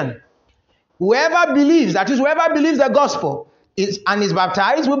creation. Whoever believes, that is, whoever believes the gospel and is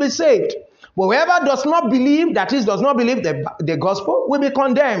baptized will be saved. But whoever does not believe, that is, does not believe the gospel, will be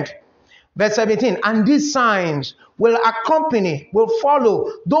condemned. Verse 17, and these signs will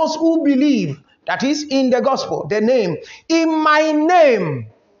follow those who believe, that is, in the gospel, the name. In my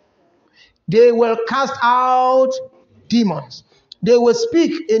name, they will cast out demons. They will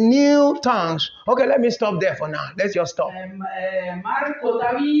speak in new tongues. Okay, let me stop there for now. Let's just stop.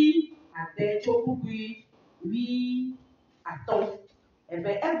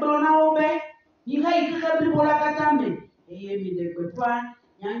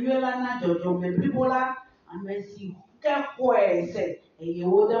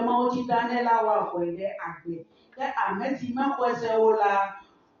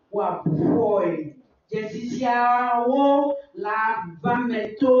 La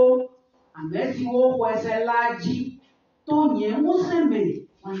vameto amesi wo kwese laji to nye museme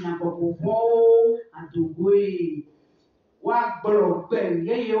wana popo adugwe wa gboro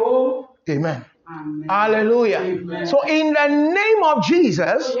ye o. Amen. Amen. Hallelujah. Amen. So in the name of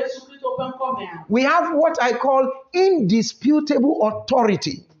Jesus, we have what I call indisputable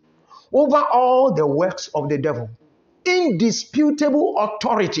authority over all the works of the devil. Indisputable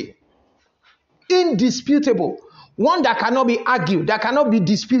authority. Indisputable. one that cannot be argued, that cannot be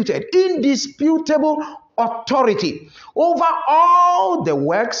disputed, indisputable authority over all the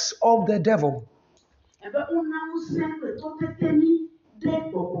works of the devil.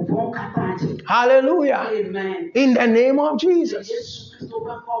 Hallelujah. Amen. In the name of Jesus.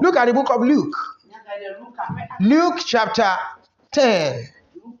 Look at the book of Luke. Luke chapter 10.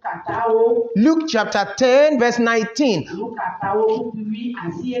 Luke chapter 10 verse 19.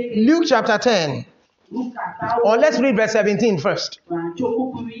 Luke chapter 10. Or let's read verse 17 first.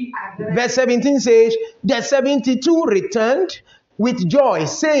 Verse 17 says, the 72 returned with joy,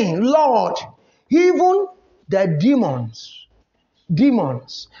 saying, Lord, even the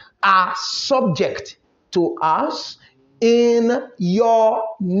demons are subject to us in your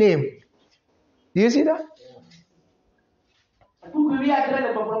name. Do you see that?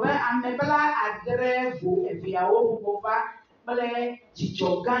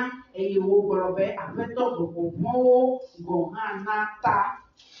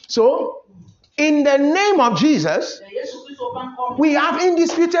 So, in the name of Jesus, we have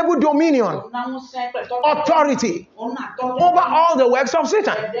indisputable dominion, authority over all the works of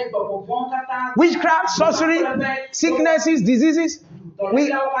Satan. Witchcraft, sorcery, sicknesses, diseases,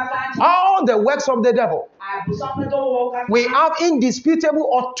 all the works of the devil. We have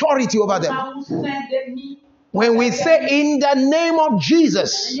indisputable authority over them. When we say in the name of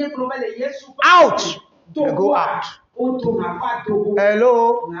Jesus, out, they go out.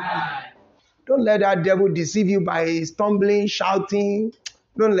 Hello? Don't let that devil deceive you by stumbling, shouting.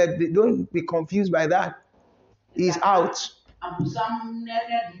 Don't be confused by that. He's out.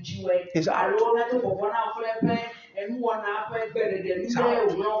 He's out.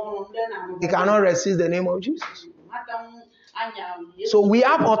 He cannot resist the name of Jesus. So we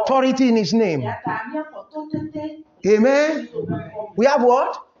have authority in his name. Amen. We have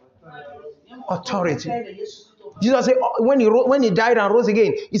what? Authority. Jesus said when he died and rose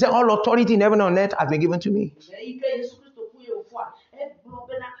again, he said, all authority in heaven and on earth has been given to me.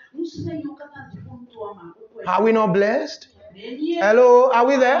 Are we not blessed? Hello, are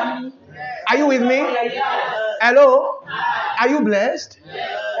we there? Are you with me? Hello? Are you blessed?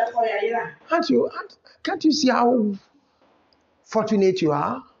 Can't you see how fortunate you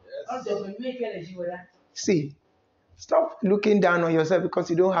are? See, stop looking down on yourself because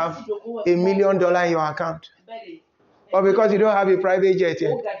you don't have $1 million in your account. Or because you don't have a private jet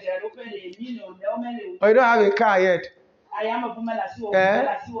yet. Or you don't have a car yet.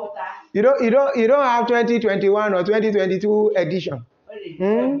 You don't have 2021 or 2022 edition.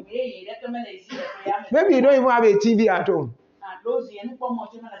 Maybe you don't even have a TV at home. Maybe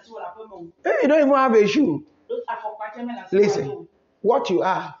you don't even have a shoe. Listen, what you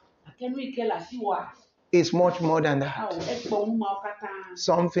are is much more than that.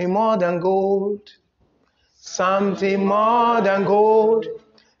 Something more than gold. Something more than gold.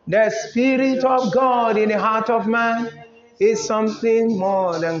 The Spirit of God in the heart of man is something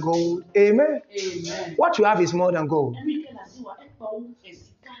more than gold. Amen. Amen. What you have is more than gold.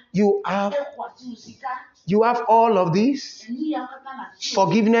 You have all of these: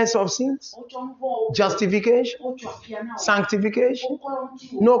 forgiveness of sins, justification, sanctification,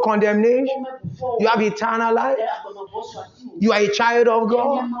 no condemnation. You have eternal life. You are a child of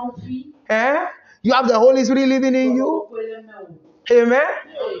God. You have the Holy Spirit living in you. Amen.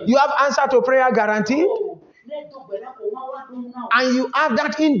 You have answer to prayer guaranteed. And you have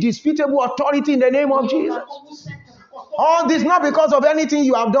that indisputable authority in the name of Jesus. All this not because of anything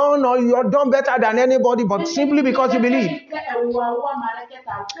you have done or you have done better than anybody, but simply because you believe.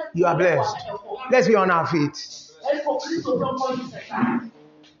 You are blessed. Let's be on our feet.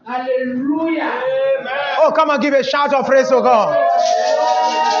 Hallelujah. Oh, come on, give a shout of praise to God.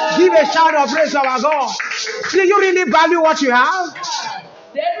 Give a shout of praise to our God. Do you really value what you have?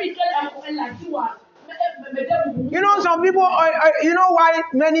 You know, some people, you know why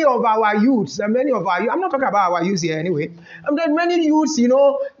many of our youths, I'm not talking about our youths here anyway. Many youths, you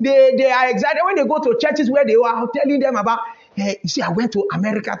know, they are excited when they go to churches where they are telling them about, hey, you see, I went to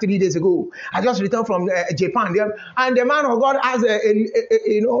America 3 days ago. I just returned from Japan. And the man of God has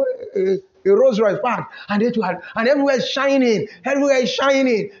a Rolls Royce park. And everywhere is shining. Everywhere is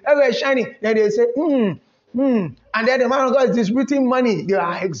shining. Everywhere is shining. Then they say, And then the man of God is distributing money. They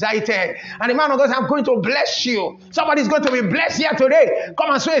are excited. And the man of God says, I'm going to bless you. Somebody's going to be blessed here today.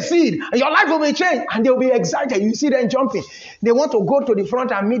 Come and sow a seed. And your life will be changed. And they'll be excited. You see them jumping. They want to go to the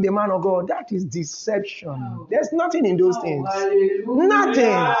front and meet the man of God. That is deception. There's nothing in those things.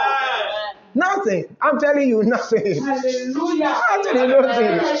 Nothing. Nothing. I'm telling you, nothing. Hallelujah. Nothing in those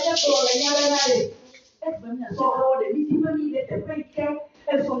things.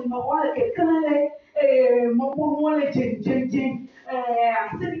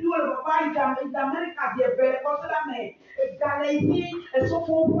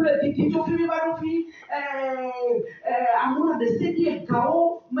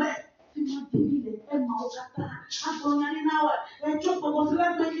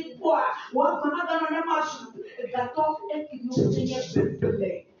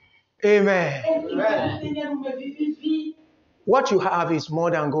 Amen. What you have is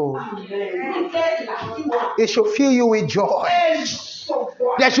more than gold. It should fill you with joy.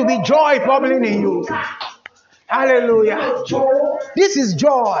 There should be joy bubbling in you. Hallelujah. This is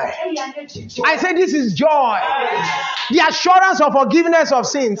joy. I say this is joy. The assurance of forgiveness of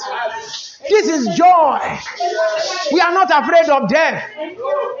sins. This is joy. We are not afraid of death.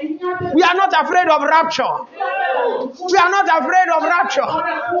 We are not afraid of rapture. We are not afraid of rapture.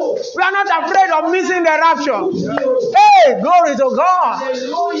 We are not afraid of missing the rapture. Hey, glory to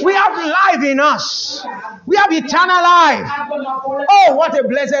God. We have life in us. We have eternal life. Oh, what a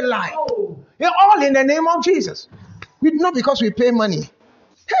blessed life. All in the name of Jesus. Not because we pay money.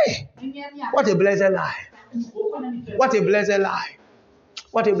 Hey, what a blessed life. What a blessed life.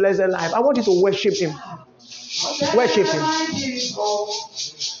 What a blessed life. I want you to worship Him. Worship Him.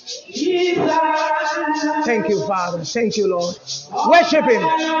 Thank you, Father. Thank you, Lord. Worship Him.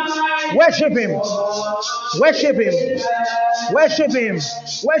 Worship Him. Worship Him. Worship Him.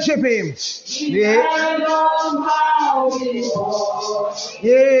 Worship Him. Yeah.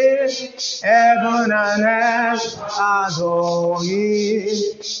 Heaven and earth adore Him.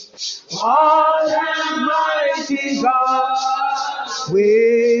 Almighty God,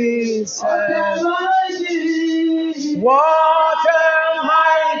 we serve. What a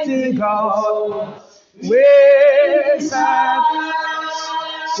mighty God we serve.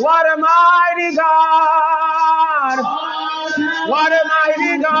 What a mighty God. What a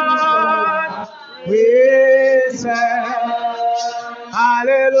mighty God we serve.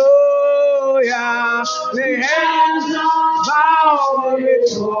 Hallelujah. The hands bow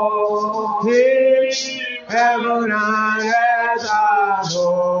before Him. Heaven and earth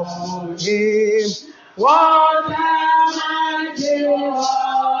adore Him. What a mighty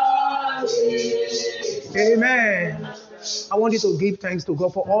God. Amen. I want you to give thanks to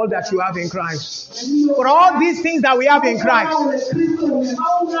God for all that you have in Christ. For all these things that we have in Christ.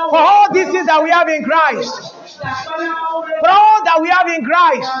 For all these things that we have in Christ. For all that we have in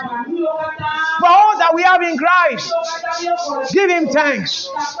Christ. For all that we have in Christ. Give Him thanks.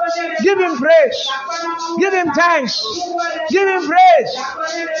 Give Him praise. Give Him thanks. Give Him praise.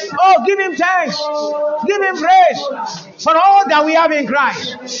 Oh, give Him thanks. Give Him praise. For all that we have in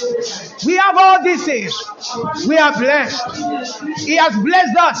Christ. We have all these things. We are blessed. He has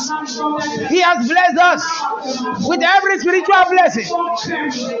blessed us. He has blessed us with every spiritual blessing.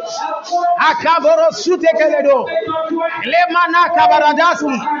 Akaboro sutekeledo. Lemana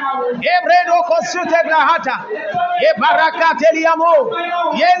kabaradaski. Ebredo kosute grahata. Ebarakateliamo.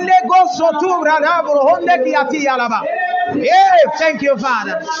 Yende gosotura dabro honde kiati alaba. Yeah, thank you,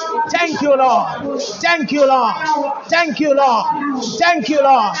 Father. Thank you, Lord. Thank you, Lord. Thank you, Lord. Thank you,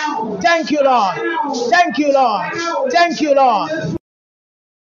 Lord. Thank you, Lord. Thank you, Lord. Thank you, Lord.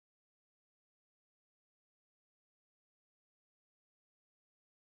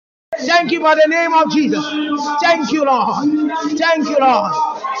 Thank you for the name of Jesus. Thank you, Lord. Thank you, Lord.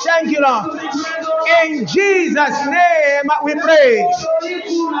 Thank you, Lord. In Jesus' name we pray.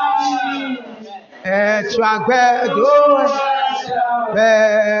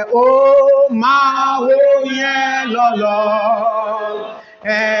 O ma wo yen lolo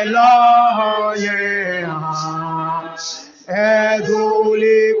elo yen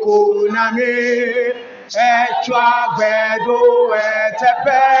edole konami etwagbedo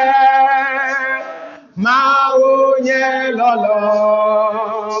etepe ma wo yen lolo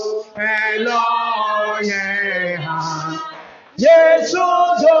elo yen Yesu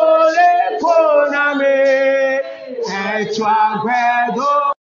dole konami etwagbedo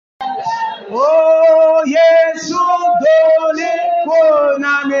Oh, Yesu dole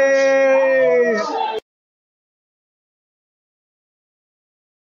konami.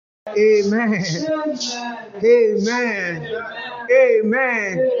 Amen. Amen.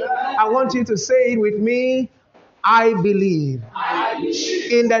 Amen. I want you to say it with me. I believe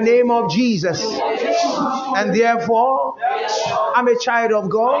in the name of Jesus. And therefore, I'm a child of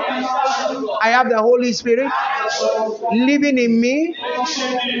God. I have the Holy Spirit living in me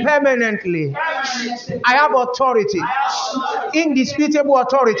permanently. I have authority, indisputable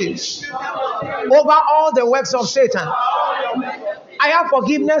authority over all the works of Satan. I have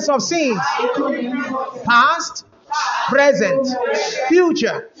forgiveness of sins, past, present,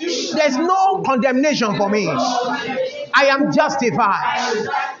 future. There's no condemnation for me. I am justified.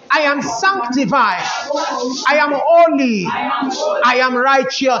 I am sanctified. I am holy. I am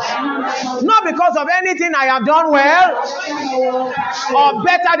righteous. Not because of anything I have done well or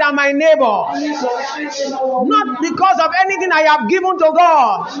better than my neighbor. Not because of anything I have given to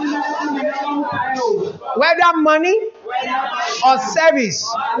God, whether money or service,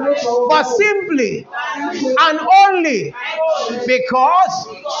 but simply and only because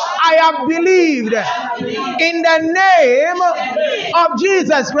I have believed in the name of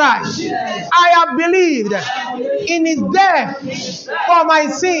Jesus Christ. I have believed in his death for my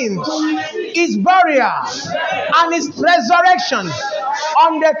sins, his burial, and his resurrection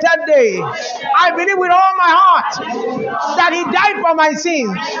on the third day. I believe with all my heart that he died for my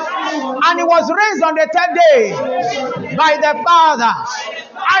sins and he was raised on the third day by the Father.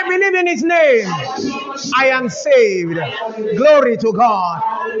 I believe in his name. I am saved. Glory to God.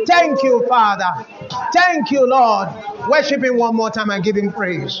 Thank you, Father. Thank you, Lord. Worship him one more time and give him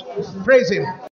praise. Praise him.